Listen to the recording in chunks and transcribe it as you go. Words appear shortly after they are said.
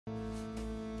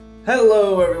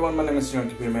Hello everyone, my name is Young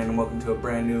Computer Man and welcome to a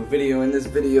brand new video. In this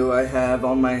video I have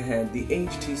on my head the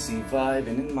HTC Vive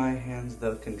and in my hands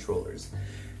the controllers.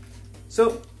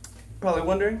 So, probably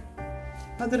wondering,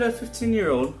 how did a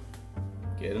 15-year-old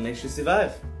get an HTC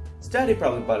Vive? His daddy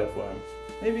probably bought it for him.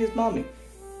 Maybe his mommy.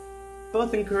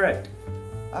 Both incorrect.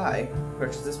 I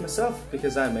purchased this myself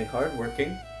because I'm a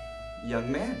hard-working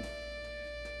young man.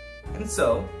 And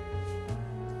so,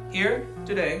 here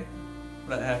today,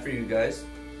 what I have for you guys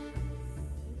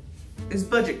is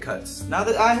budget cuts. Now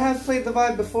that I have played the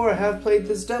Vive before, I have played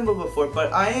this demo before,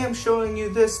 but I am showing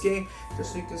you this game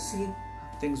just so you can see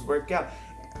how things work out.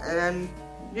 And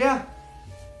yeah,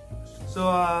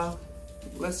 so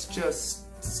let's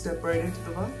just step right into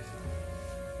the Vive.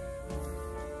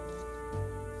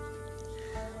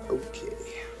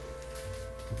 Okay.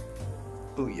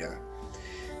 Booyah.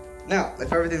 Now,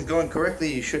 if everything's going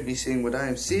correctly, you should be seeing what I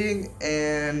am seeing,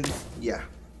 and yeah.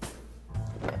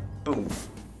 Boom.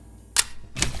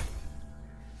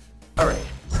 Alright,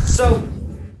 so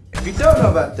if you don't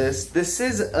know about this, this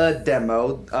is a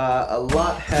demo. A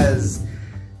lot has,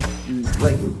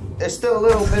 there's still a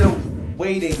little bit of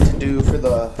waiting to do for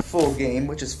the full game,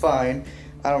 which is fine.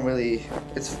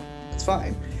 It's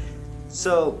fine.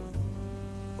 So,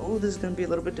 oh, this is gonna be a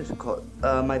little bit difficult.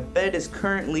 My bed is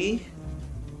currently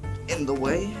in the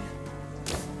way.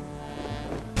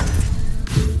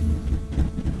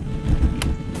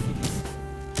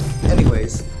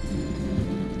 Anyways.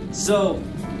 So,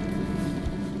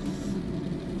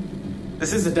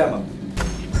 this is a demo,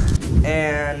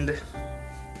 and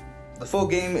the full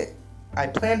game I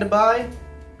plan to buy,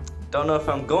 don't know if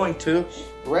I'm going to.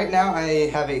 Right now I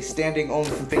have a standing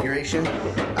only configuration.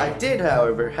 I did,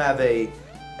 however, have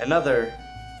another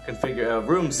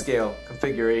room scale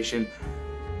configuration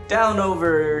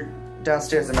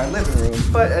downstairs in my living room,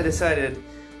 but I decided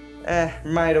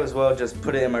might as well just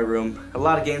put it in my room. A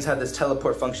lot of games have this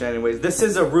teleport function anyways. This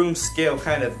is a room scale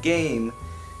kind of game,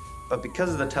 but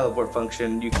because of the teleport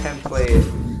function, you can play it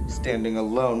standing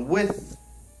alone with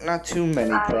not too many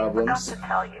problems. I forgot to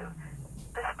tell you,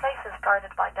 this place is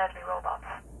guarded by deadly robots.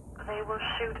 They will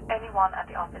shoot anyone at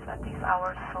the office at these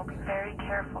hours, so be very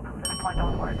careful from this point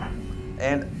onwards.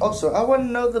 And also, I want to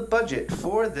know the budget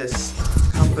for this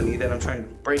company that I'm trying to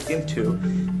break into,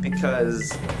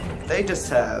 because they just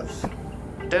have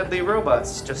deadly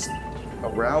robots just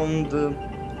around. You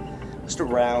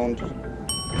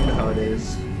know how it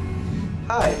is.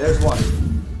 Hi, there's one.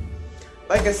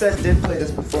 Like I said, did play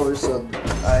this before, so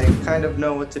I kind of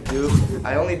know what to do.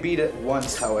 I only beat it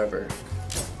once, however.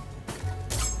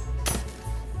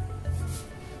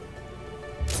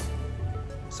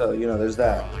 So, you know, there's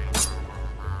that.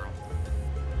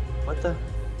 What the?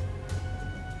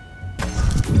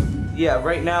 Yeah,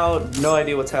 right now, no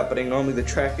idea what's happening. Normally the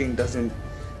tracking doesn't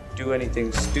do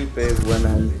anything stupid when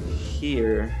I'm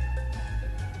here.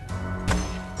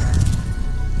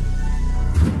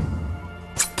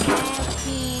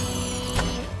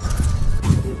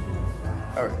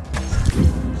 Alright.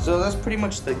 So that's pretty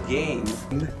much the game.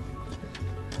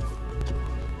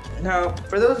 Now,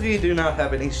 for those of you who do not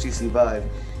have an HTC Vive,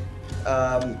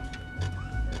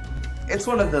 it's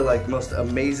one of the most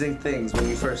amazing things when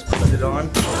you first put it on.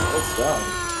 Oh, what's wrong?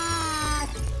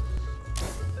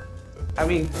 I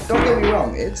mean, don't get me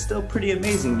wrong, it's still pretty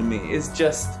amazing to me. It's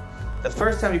just, the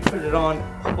first time you put it on,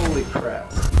 holy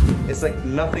crap. It's like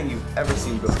nothing you've ever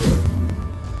seen before.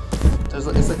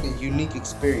 It's like a unique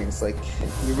experience,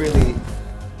 you really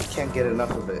can't get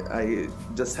enough of it. I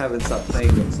just haven't stopped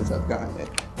playing it since I've gotten it.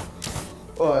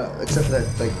 Well, except that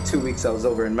 2 weeks I was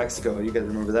over in Mexico. You guys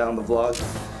remember that on the vlog?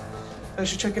 I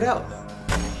should check it out.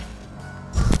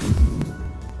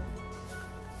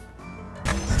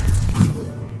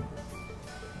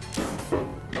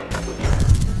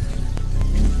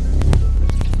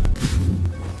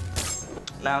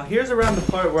 Now here's around the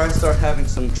part where I start having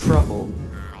some trouble,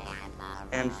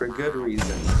 and for good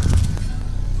reason.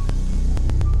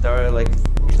 There are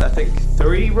I think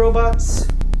 3 robots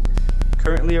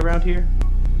currently around here,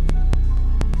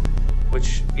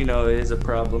 which, you know, is a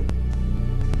problem.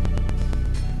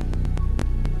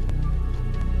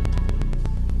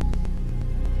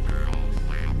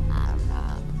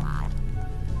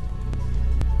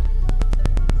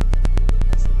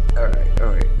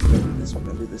 Alright. I'm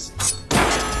gonna do this.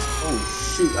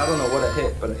 Oh shoot, I don't know what I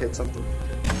hit, but I hit something.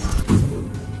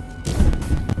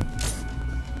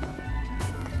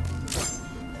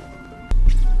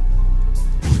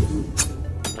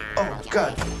 Oh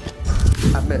god!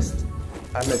 I missed.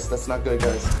 That's not good,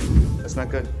 guys. That's not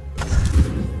good.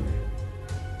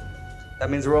 That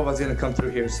means the robot's gonna come through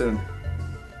here soon.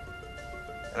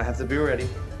 And I have to be ready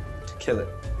to kill it.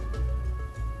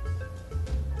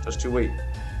 Just you wait.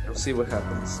 You'll see what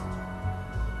happens.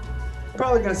 You're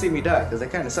probably gonna see me die, because I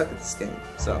kinda suck at this game.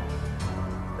 So,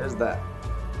 there's that.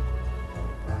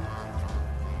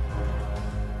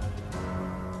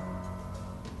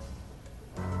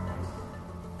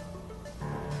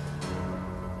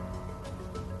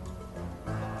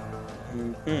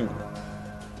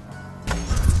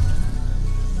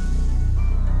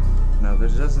 Now there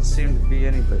doesn't seem to be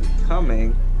anybody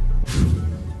coming.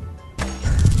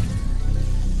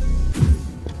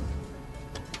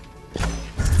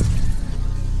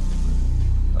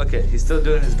 Okay, he's still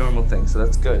doing his normal thing, so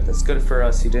that's good. That's good for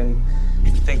us. He didn't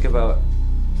think about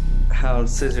how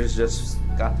Scissors just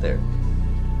got there.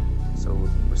 So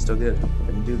we're still good.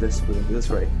 We're gonna do this. We're gonna do this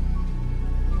right.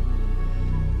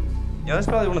 You know, that's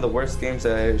probably one of the worst games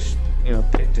that I,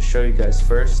 picked to show you guys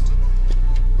first.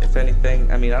 If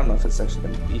anything, I mean, I don't know if it's actually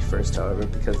going to be first, however,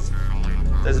 because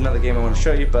there's another game I want to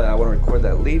show you, but I want to record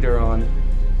that later on.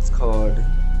 It's called...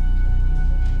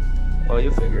 Well,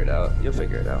 you'll figure it out. You'll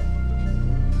figure it out.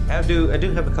 I do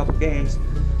have a couple games.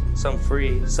 Some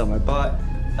free, some I bought.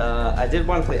 I did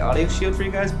want to play Audio Shield for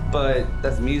you guys, but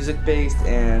that's music-based,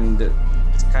 and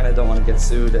kind of don't want to get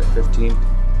sued at 15.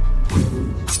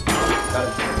 Got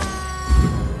it.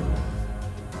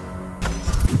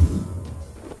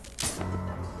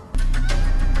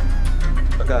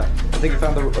 I think he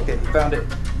found the... Okay, he found it.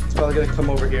 It's probably gonna come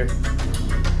over here.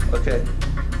 Okay.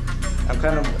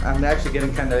 I'm actually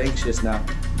getting kind of anxious now.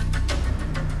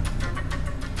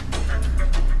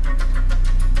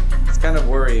 It's kind of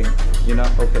worrying, you know?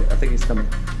 Okay, I think he's coming.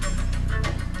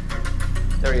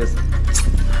 There he is.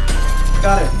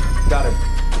 Got him. Got him.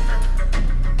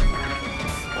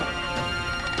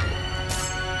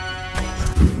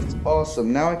 It's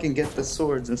awesome. Now I can get the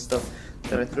swords and stuff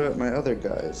that I threw at my other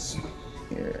guys.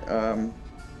 Here, oh,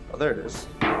 there it is.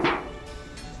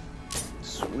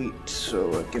 Sweet,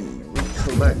 so I can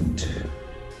recollect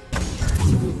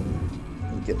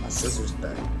and get my scissors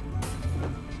back.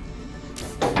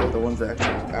 They're the ones that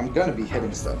actually, I'm gonna be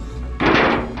hitting stuff.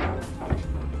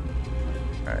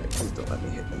 Alright, please don't let me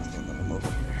hit anything when I'm over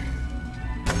here.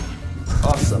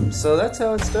 Awesome, so that's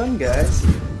how it's done, guys.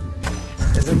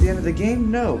 Is it the end of the game?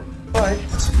 No, but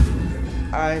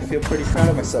I feel pretty proud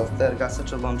of myself that I got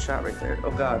such a long shot right there.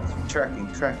 Oh god, tracking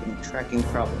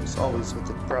problems. Always with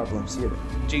the problems here.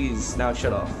 Jeez, now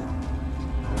shut off.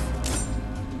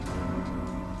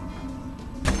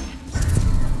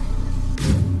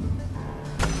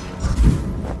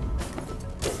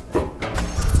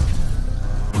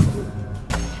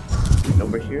 And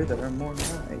over here there are more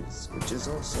knives, which is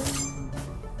awesome.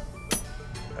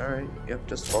 Alright, yep,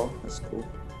 just fall. That's cool.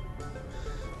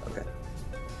 Okay.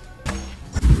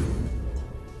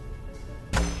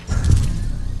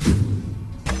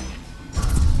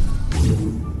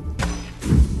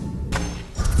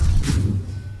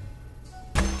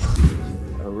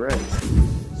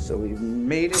 So we've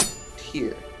made it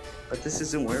here, but this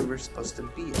isn't where we're supposed to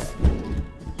be at.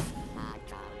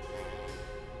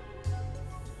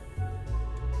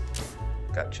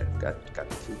 Gotcha, got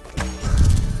the key.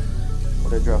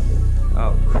 Where'd I drop it?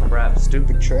 Oh crap,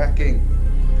 stupid tracking.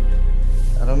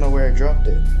 I don't know where I dropped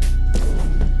it.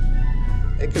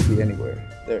 It could be anywhere.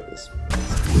 There it is.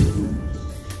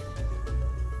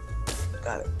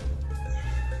 Got it.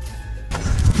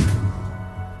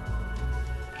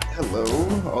 Hello,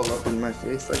 all up in my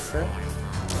face like that.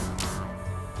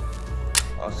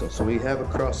 Awesome, so we have a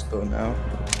crossbow now,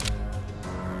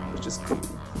 which is cool.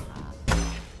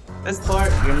 This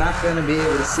part, you're not going to be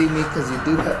able to see me because you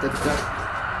do have to duck.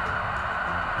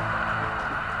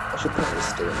 I should probably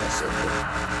stay in my circle.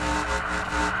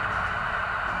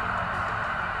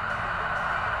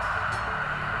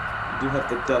 You do have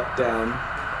to duck down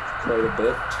quite a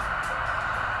bit.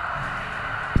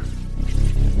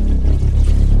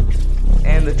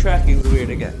 And the tracking's weird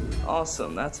again.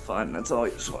 Awesome, that's fun. That's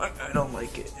always fun. I don't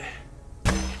like it.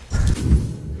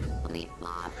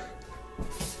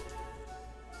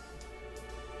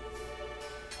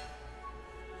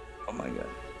 Oh my god.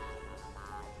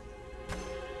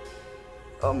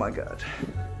 Oh my god.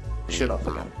 Shut off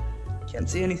again. Can't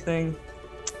see anything.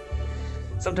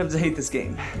 Sometimes I hate this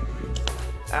game.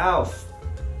 Ow!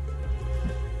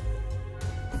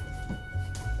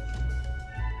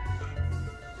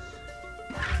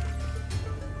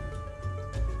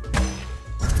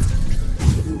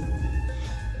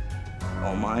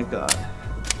 Oh my god.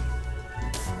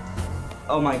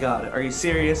 Oh my god, are you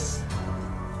serious?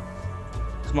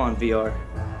 Come on, VR.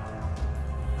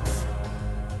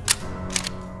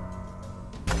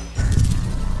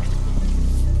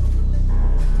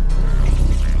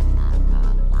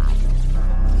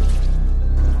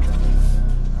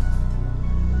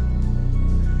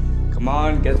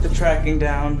 tracking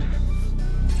down.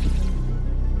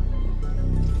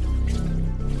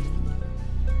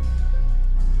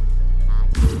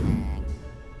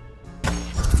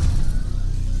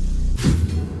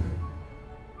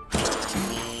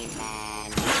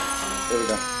 There we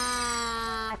go.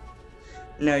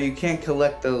 Now you can't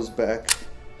collect those back,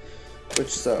 which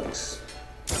sucks.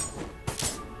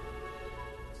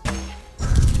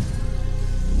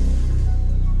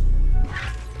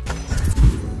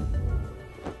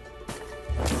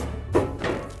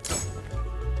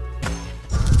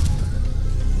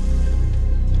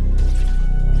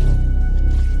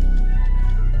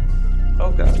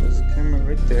 Oh god, there's a camera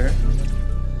right there.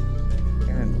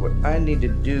 And what I need to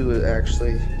do is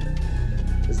actually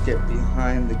just get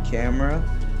behind the camera.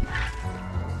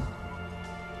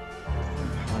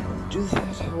 I'm gonna do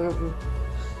that, however.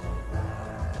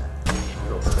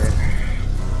 Go over there.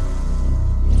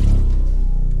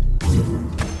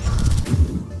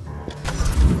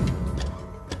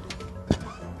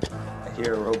 I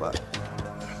hear a robot.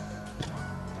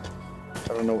 I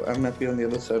don't know, I might be on the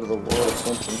other side of the wall or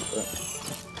something, but...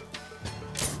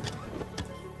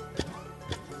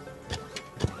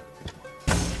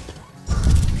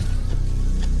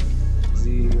 Is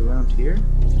he around here?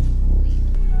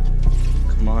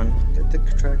 Come on, get the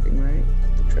tracking right.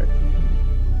 Get the tracking.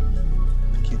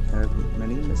 Can't have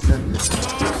many mishaps.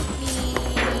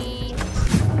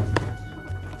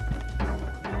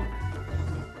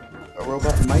 A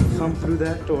robot might come through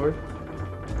that door,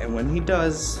 and when he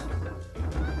does,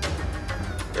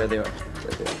 there they are.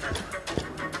 There they are.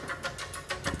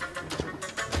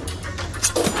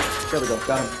 There we go.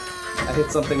 Got him. I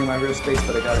hit something in my real space,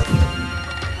 but I got it.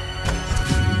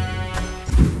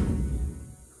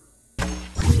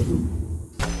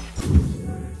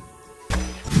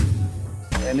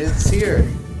 And it's here.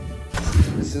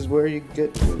 This is where you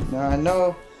get to. Now I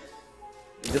know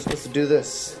you're just supposed to do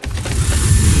this.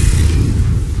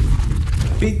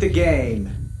 Beat the game.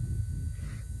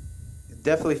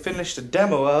 Definitely finished a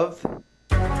demo of.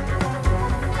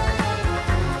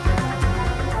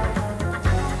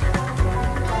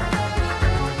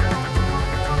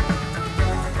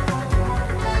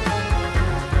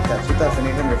 That's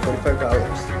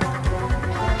 $2,845.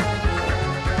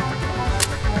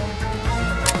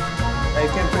 Now you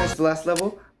can't finish the last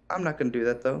level. I'm not gonna do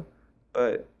that though,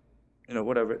 but you know,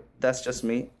 whatever. That's just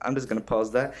me. I'm just gonna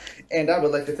pause that. And I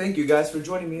would like to thank you guys for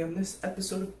joining me on this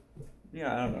episode of,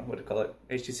 yeah, I don't know what to call it,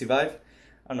 HTC Vive?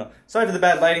 I don't know. Sorry for the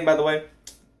bad lighting, by the way.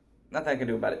 Nothing I can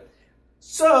do about it.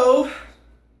 So,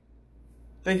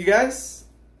 thank you guys,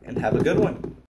 and have a good one.